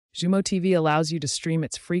Xumo TV allows you to stream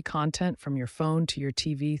its free content from your phone to your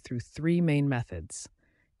TV through three main methods: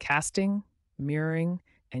 casting, mirroring,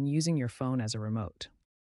 and using your phone as a remote.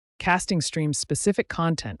 Casting streams specific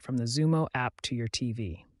content from the Xumo app to your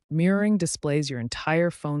TV. Mirroring displays your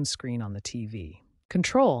entire phone screen on the TV.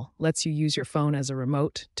 Control lets you use your phone as a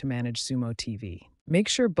remote to manage Xumo TV. Make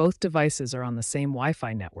sure both devices are on the same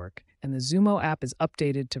Wi-Fi network and the Xumo app is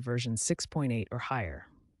updated to version 6.8 or higher.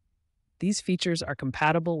 These features are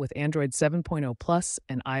compatible with Android 7.0 Plus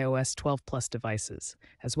and iOS 12 Plus devices,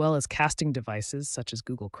 as well as casting devices such as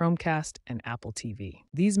Google Chromecast and Apple TV.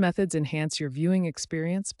 These methods enhance your viewing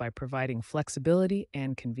experience by providing flexibility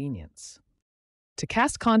and convenience. To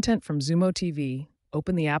cast content from Xumo TV,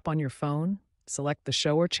 open the app on your phone, select the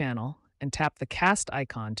show or channel, and tap the cast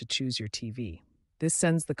icon to choose your TV. This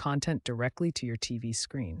sends the content directly to your TV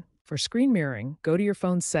screen. For screen mirroring, go to your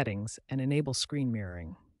phone's settings and enable screen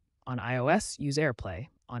mirroring. On iOS, use AirPlay.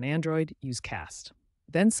 On Android, use Cast.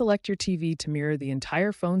 Then select your TV to mirror the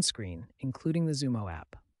entire phone screen, including the Xumo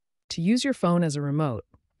app. To use your phone as a remote,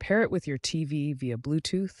 pair it with your TV via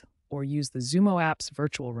Bluetooth or use the Xumo app's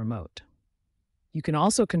virtual remote. You can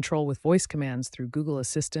also control with voice commands through Google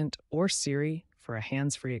Assistant or Siri for a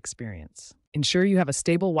hands-free experience. Ensure you have a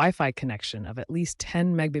stable Wi-Fi connection of at least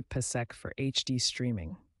 10 megabits per second for HD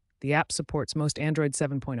streaming. The app supports most Android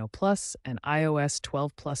 7.0 Plus and iOS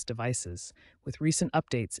 12 Plus devices, with recent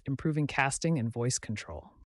updates improving casting and voice control.